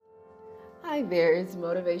Hi there, it's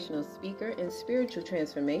motivational speaker and spiritual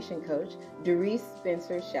transformation coach, Dearice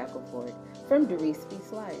Spencer-Shackleford from Dearice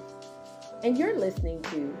Speaks Life. And you're listening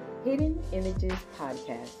to Hidden Images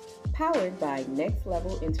Podcast, powered by Next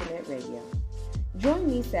Level Internet Radio. Join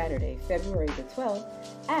me Saturday, February the 12th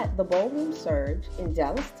at the Ballroom Surge in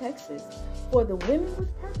Dallas, Texas for the Women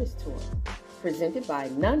with Purpose Tour, presented by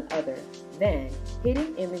none other than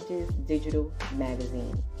Hidden Images Digital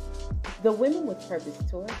Magazine. The Women with Purpose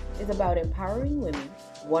Tour is about empowering women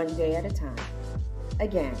one day at a time.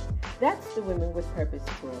 Again, that's the Women with Purpose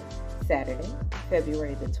Tour, Saturday,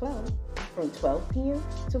 February the 12th, from 12 p.m.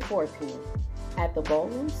 to 4 p.m. at the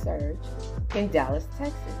Ballroom Surge in Dallas,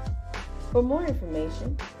 Texas. For more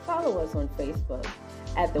information, follow us on Facebook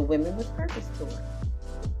at the Women with Purpose Tour.